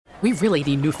We really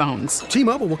need new phones.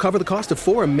 T-Mobile will cover the cost of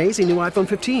 4 amazing new iPhone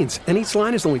 15s, and each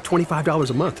line is only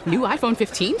 $25 a month. New iPhone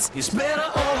 15s? It's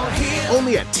better over here.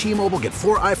 Only at T-Mobile, get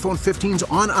 4 iPhone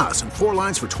 15s on us and 4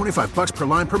 lines for $25 per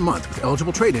line per month with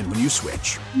eligible trade-in when you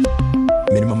switch.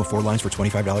 Minimum of 4 lines for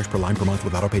 $25 per line per month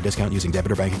with autopay discount using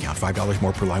debit or bank account. $5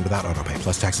 more per line without autopay,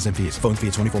 plus taxes and fees. Phone fee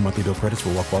at 24 monthly bill credits for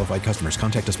well-qualified customers.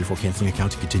 Contact us before canceling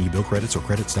account to continue bill credits or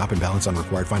credit stop and balance on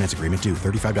required finance agreement due.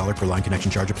 $35 per line connection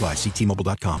charge applies. See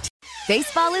T-Mobile.com.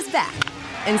 Baseball is back,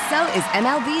 and so is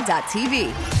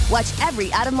MLB.tv. Watch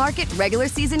every out-of-market regular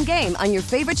season game on your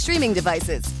favorite streaming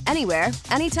devices. Anywhere,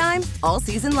 anytime, all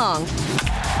season long.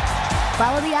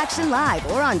 Follow the action live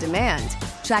or on demand.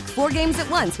 Track 4 games at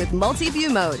once with multi-view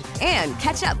mode and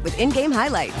catch up with in-game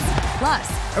highlights.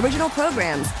 Plus, original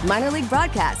programs, minor league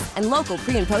broadcasts, and local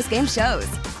pre- and post-game shows.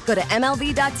 Go to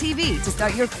MLB.tv to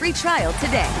start your free trial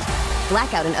today.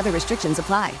 Blackout and other restrictions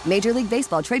apply. Major League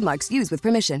Baseball trademarks used with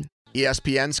permission.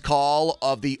 ESPN's call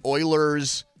of the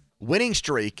Oilers' winning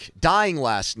streak dying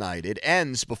last night. It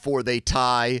ends before they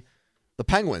tie the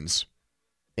Penguins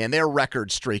and their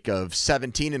record streak of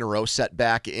 17 in a row set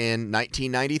back in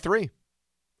 1993.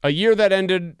 A year that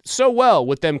ended so well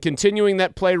with them continuing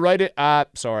that play right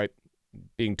at,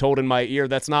 being told in my ear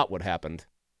that's not what happened.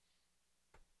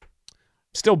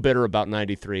 Still bitter about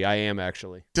 93. I am,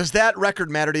 actually. Does that record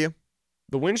matter to you?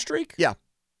 The win streak? Yeah.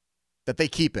 That they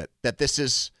keep it. That this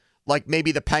is like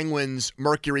maybe the Penguins,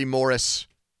 Mercury Morris,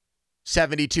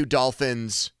 72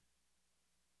 Dolphins.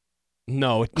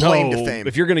 Claim to fame.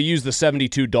 If you're going to use the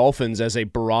 72 Dolphins as a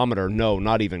barometer, no,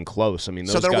 not even close. I mean,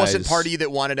 those So there guys... wasn't part of you that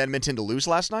wanted Edmonton to lose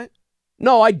last night?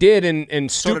 No, I did,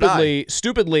 and So did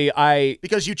stupidly, I...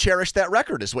 Because you cherished that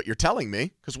record is what you're telling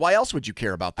me. Because why else would you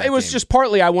care about that It was game? just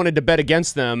partly I wanted to bet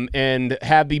against them and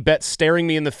have the bet staring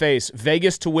me in the face.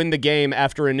 Vegas to win the game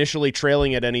after initially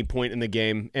trailing at any point in the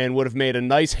game, and would have made a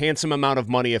nice, handsome amount of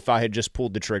money if I had just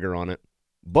pulled the trigger on it.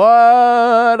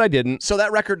 But I didn't. So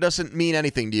that record doesn't mean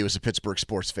anything to you as a Pittsburgh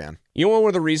sports fan? You know one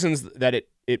of the reasons that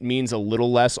it means a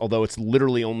little less, although it's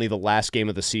literally only the last game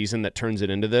of the season that turns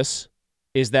it into this,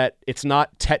 is that it's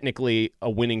not technically a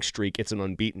winning streak, it's an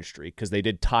unbeaten streak, because they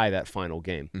did tie that final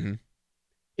game. Mm-hmm.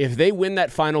 If they win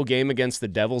that final game against the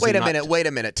Devils... Wait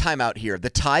a minute. Time out here. The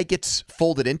tie gets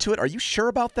folded into it? Are you sure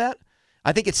about that?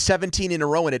 I think it's 17 in a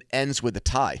row and it ends with a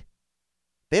tie.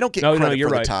 They don't get credit for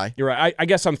the tie. You're right. I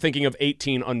guess I'm thinking of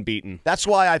 18 unbeaten. That's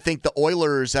why I think the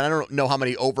Oilers, and I don't know how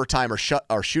many overtime or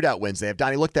shootout wins they have.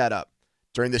 Donnie, look that up.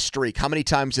 During this streak, how many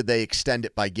times did they extend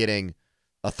it by getting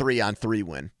a 3-on-3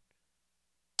 win?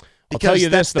 Because I'll tell you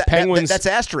this, the Penguins... That's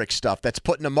asterisk stuff. That's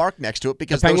putting a mark next to it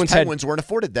because those Penguins weren't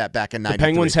afforded that back in 93, The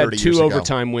Penguins had 30 years two ago.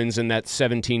 overtime wins in that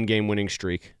 17-game winning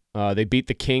streak. They beat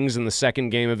the Kings in the second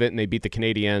game of it, and they beat the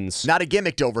Canadiens. Not a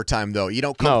gimmicked overtime, though. You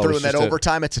don't come through in that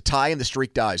overtime. It's a tie, and the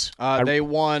streak dies. They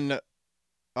won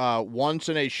once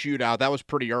in a shootout. That was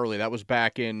pretty early. That was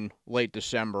back in late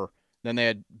December. Then they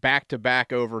had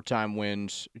back-to-back overtime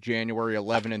wins, January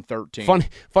 11 and 13.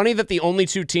 Funny that the only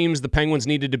two teams the Penguins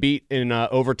needed to beat in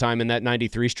overtime in that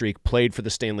 93 streak played for the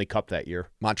Stanley Cup that year.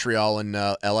 Montreal and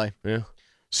L.A. Yeah.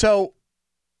 So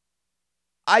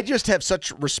I just have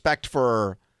such respect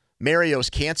for Mario's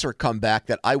cancer comeback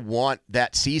that I want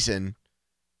that season.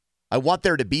 I want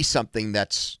there to be something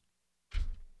that's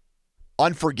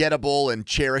unforgettable and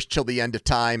cherished till the end of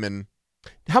time. And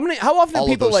how often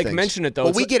do people mention it though?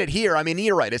 Well, we get it here. I mean,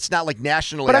 you're right. It's not like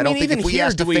nationally. But I don't think even if we here,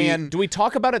 asked a fan, do we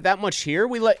talk about it that much here?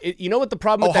 You know what the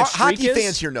problem with that streak is? Hockey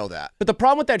fans here know that. But the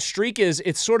problem with that streak is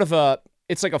it's sort of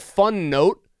it's like a fun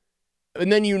note,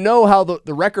 and then you know how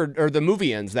the record or the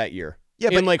movie ends that year. Yeah,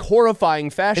 in like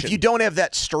horrifying fashion. If you don't have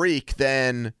that streak,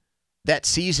 then that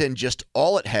season just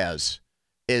all it has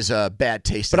is a bad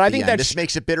taste. But I think this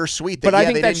makes it bittersweet. That,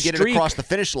 they didn't get it across the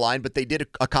finish line, but they did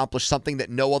accomplish something that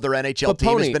no other NHL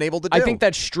team has been able to do. I think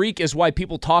that streak is why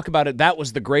people talk about it. That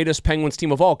was the greatest Penguins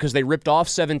team of all because they ripped off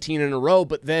 17 in a row.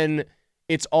 But then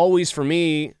it's always for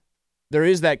me. There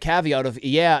is that caveat of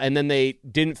and then they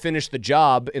didn't finish the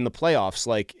job in the playoffs.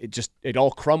 Like it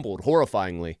all crumbled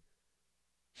horrifyingly.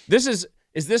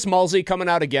 Is this Malsey coming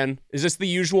out again? Is this the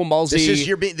usual Malsey?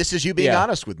 This is you being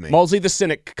honest with me. Malsey the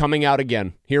cynic coming out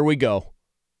again. Here we go.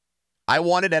 I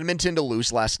wanted Edmonton to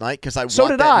lose last night because I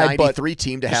want that 93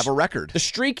 team to have a record. The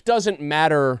streak doesn't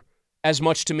matter as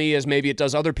much to me as maybe it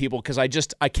does other people because I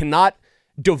cannot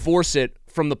divorce it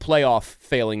from the playoff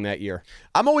failing that year.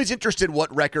 I'm always interested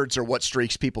what records or what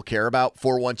streaks people care about.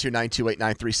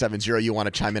 412-928-9370. You want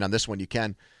to chime in on this one, you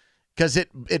can. Because it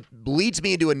leads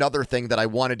me into another thing that I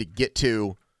wanted to get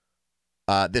to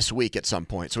this week at some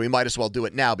point. So we might as well do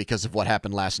it now because of what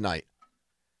happened last night.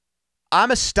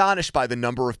 I'm astonished by the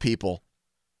number of people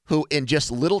who, in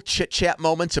just little chit-chat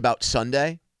moments about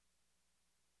Sunday,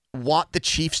 want the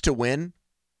Chiefs to win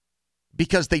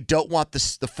because they don't want the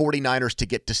 49ers to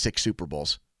get to 6 Super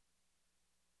Bowls.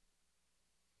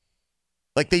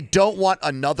 Like, they don't want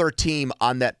another team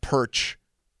on that perch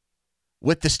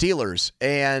with the Steelers.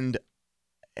 And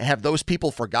have those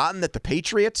people forgotten that the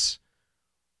Patriots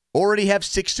already have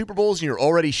 6 Super Bowls and you're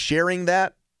already sharing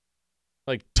that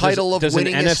title of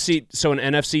winning? An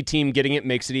NFC team getting it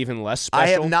makes it even less special? I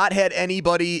have not had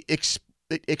anybody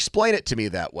explain it to me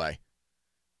that way.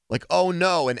 Like, oh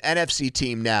no, an NFC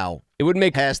team now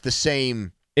has the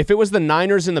same. If it was the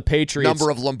Niners and the Patriots, number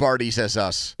of Lombardis as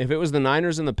us. If it was the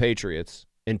Niners and the Patriots,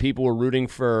 and people were rooting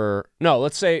for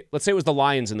let's say it was the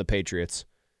Lions and the Patriots,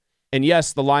 and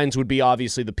yes, the Lions would be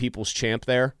obviously the people's champ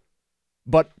there,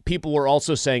 but people were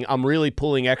also saying, I'm really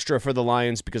pulling extra for the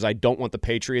Lions because I don't want the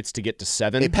Patriots to get to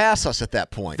 7. They pass us at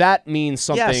that point. That means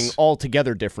something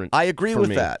altogether different. I agree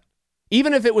with that.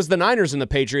 Even if it was the Niners and the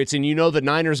Patriots, and the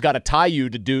Niners got to tie you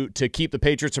to keep the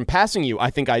Patriots from passing you, I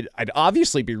think I'd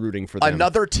obviously be rooting for them.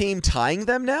 Another team tying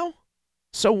them now?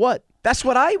 So what? That's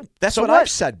what I've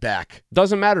said back.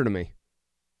 Doesn't matter to me.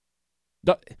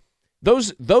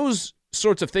 Those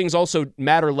sorts of things also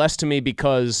matter less to me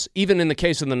because even in the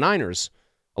case of the Niners,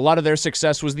 a lot of their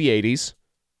success was the 80s,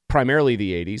 primarily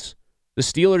the 80s. The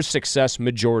Steelers' success,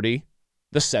 majority,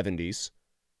 the 70s.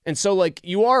 And so,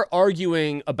 you are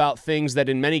arguing about things that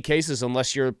in many cases,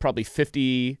 unless you're probably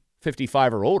 50,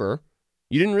 55 or older,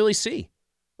 you didn't really see.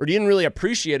 Or you didn't really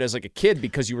appreciate as a kid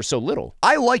because you were so little.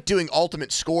 I like doing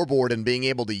Ultimate Scoreboard and being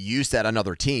able to use that on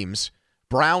other teams.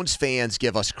 Browns fans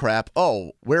give us crap.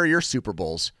 Oh, where are your Super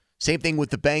Bowls? Same thing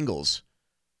with the Bengals.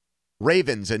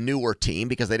 Ravens, a newer team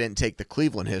because they didn't take the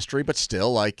Cleveland history, but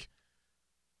still,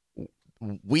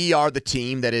 we are the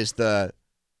team that is the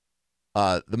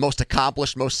most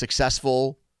accomplished, most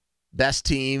successful, best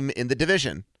team in the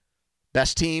division.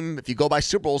 Best team, if you go by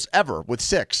Super Bowls, ever with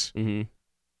 6. Mm-hmm.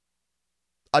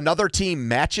 Another team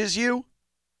matches you?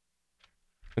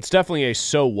 It's definitely a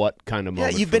so what kind of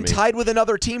moment. Yeah, you've been tied with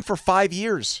another team for 5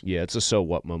 years. Yeah, it's a so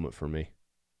what moment for me.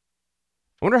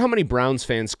 I wonder how many Browns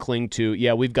fans cling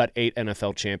to, we've got 8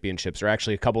 NFL championships, or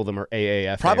actually a couple of them are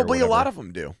AAFA. Probably a lot of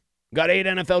them do. Got 8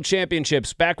 NFL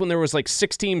championships back when there was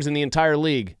 6 teams in the entire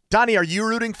league. Donnie, are you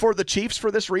rooting for the Chiefs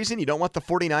for this reason? You don't want the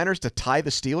 49ers to tie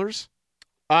the Steelers?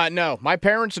 No. My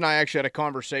parents and I actually had a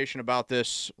conversation about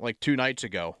this 2 nights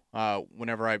ago.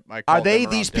 Whenever I called Are they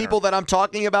them these dinner. people that I'm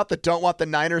talking about that don't want the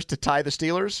Niners to tie the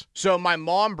Steelers? So my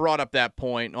mom brought up that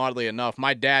point, oddly enough.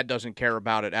 My dad doesn't care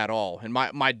about it at all. And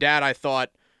my dad, I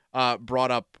thought,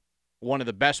 brought up one of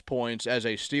the best points as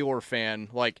a Steeler fan.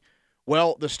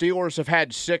 Well, the Steelers have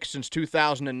had 6 since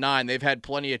 2009. They've had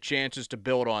plenty of chances to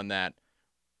build on that.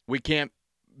 We can't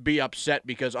be upset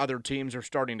because other teams are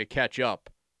starting to catch up.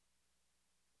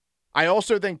 I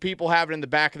also think people have it in the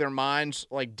back of their minds,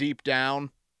 deep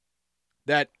down,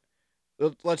 that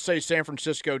let's say San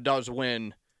Francisco does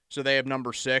win, so they have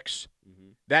number 6.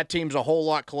 Mm-hmm. That team's a whole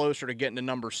lot closer to getting to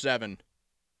number 7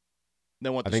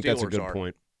 than what the Steelers are. I think that's a good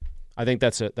point. I think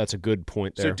that's a good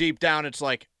point there. So deep down, it's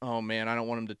oh man, I don't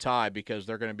want them to tie because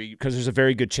they're going to be. Because there's a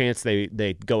very good chance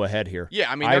they go ahead here.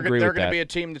 Yeah, I mean they're going to be a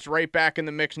team that's right back in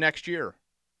the mix next year.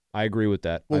 I agree with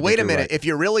that. Well, wait a minute. Right. If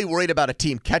you're really worried about a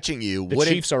team catching you, the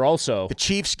Chiefs are also the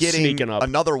Chiefs getting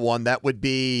another one that would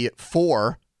be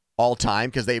 4 all time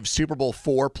because they have Super Bowl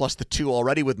 4 plus the 2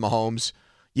 already with Mahomes.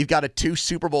 You've got a 2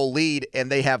 Super Bowl lead, and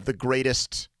they have the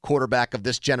greatest quarterback of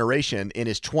this generation in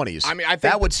his 20s. I mean, I think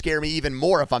that would scare me even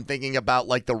more if I'm thinking about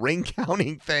the ring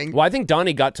counting thing. Well, I think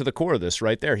Donnie got to the core of this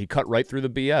right there. He cut right through the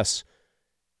BS.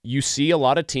 You see a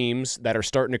lot of teams that are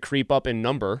starting to creep up in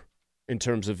number in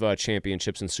terms of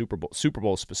championships and Super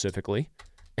Bowl specifically,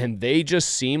 and they just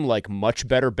seem like much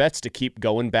better bets to keep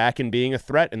going back and being a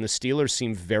threat, and the Steelers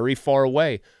seem very far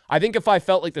away. I think if I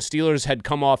felt like the Steelers had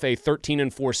come off a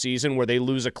 13-4 season where they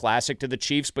lose a classic to the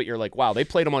Chiefs, but you're wow, they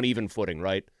played them on even footing,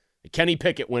 right? Kenny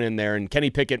Pickett went in there, and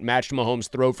Kenny Pickett matched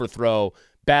Mahomes throw for throw.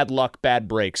 Bad luck, bad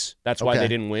breaks. That's why they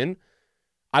didn't win.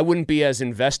 I wouldn't be as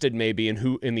invested maybe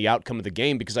in the outcome of the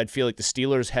game because I'd feel like the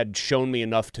Steelers had shown me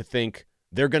enough to think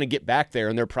they're going to get back there,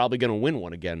 and they're probably going to win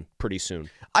one again pretty soon.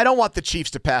 I don't want the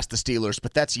Chiefs to pass the Steelers,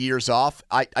 but that's years off.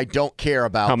 I don't care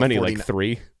about how many,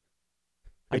 3?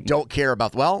 I don't care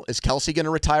about, is Kelsey going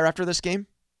to retire after this game?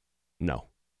 No.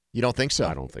 You don't think so?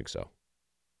 I don't think so.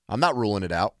 I'm not ruling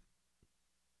it out.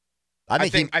 I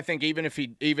think even if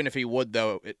he would,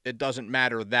 though, it doesn't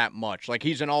matter that much.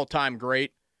 He's an all-time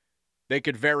great. They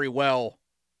could very well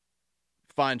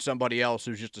find somebody else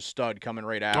who's just a stud coming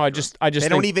right after. I just they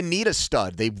don't even need a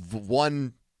stud. They've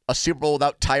won a Super Bowl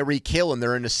without Tyreek Hill, and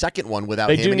they're in a second one without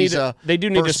him. They do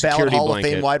need a security Hall blanket.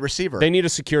 of Fame wide receiver. They need a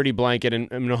security blanket, and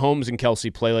Mahomes and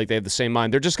Kelsey play like they have the same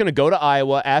mind. They're just going to go to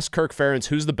Iowa, ask Kirk Ferentz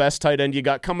who's the best tight end you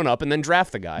got coming up, and then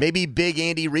draft the guy. Maybe big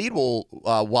Andy Reid will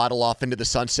waddle off into the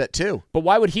sunset too. But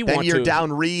why would he want to? Then you're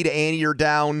down Reid, and you're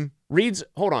down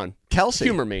hold on. Kelsey.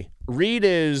 Humor me. Reid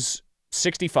is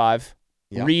 65.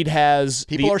 Yep. Reid has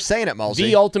people are saying it, Malsey.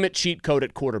 The ultimate cheat code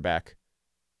at quarterback.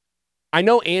 I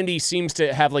know Andy seems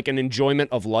to have like an enjoyment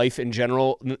of life in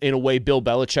general in a way Bill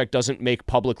Belichick doesn't make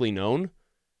publicly known.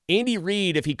 Andy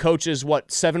Reid, if he coaches,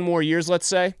 7 more years, let's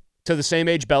say, to the same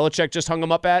age Belichick just hung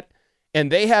him up at, and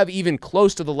they have even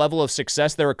close to the level of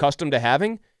success they're accustomed to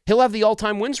having, he'll have the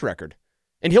all-time wins record.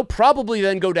 And he'll probably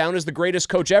then go down as the greatest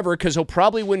coach ever because he'll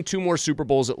probably win 2 more Super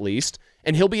Bowls at least,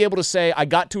 and he'll be able to say, I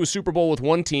got to a Super Bowl with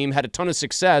one team, had a ton of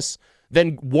success,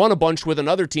 then won a bunch with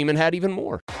another team and had even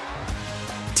more.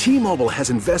 T-Mobile has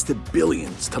invested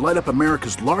billions to light up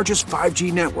America's largest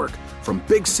 5G network, from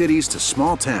big cities to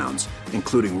small towns,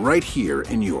 including right here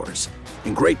in yours.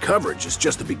 And great coverage is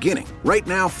just the beginning. Right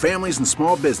now, families and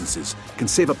small businesses can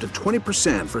save up to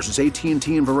 20% versus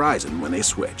AT&T and Verizon when they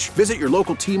switch. Visit your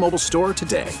local T-Mobile store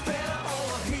today.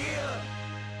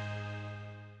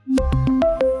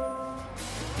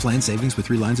 Plan savings with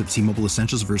 3 lines of T-Mobile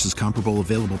Essentials versus comparable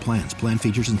available plans. Plan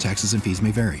features and taxes and fees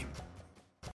may vary.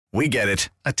 We get it.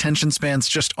 Attention spans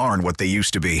just aren't what they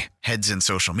used to be. Heads in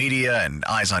social media and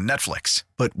eyes on Netflix.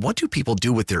 But what do people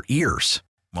do with their ears?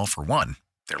 Well, for one,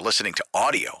 they're listening to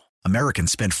audio.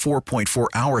 Americans spend 4.4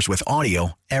 hours with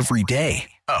audio every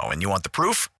day. Oh, and you want the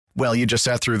proof? Well, you just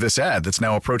sat through this ad that's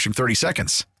now approaching 30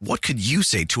 seconds. What could you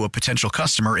say to a potential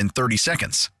customer in 30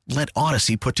 seconds? Let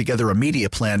Odyssey put together a media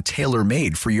plan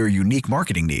tailor-made for your unique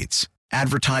marketing needs.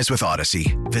 Advertise with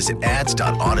Odyssey. Visit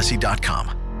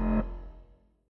ads.odyssey.com.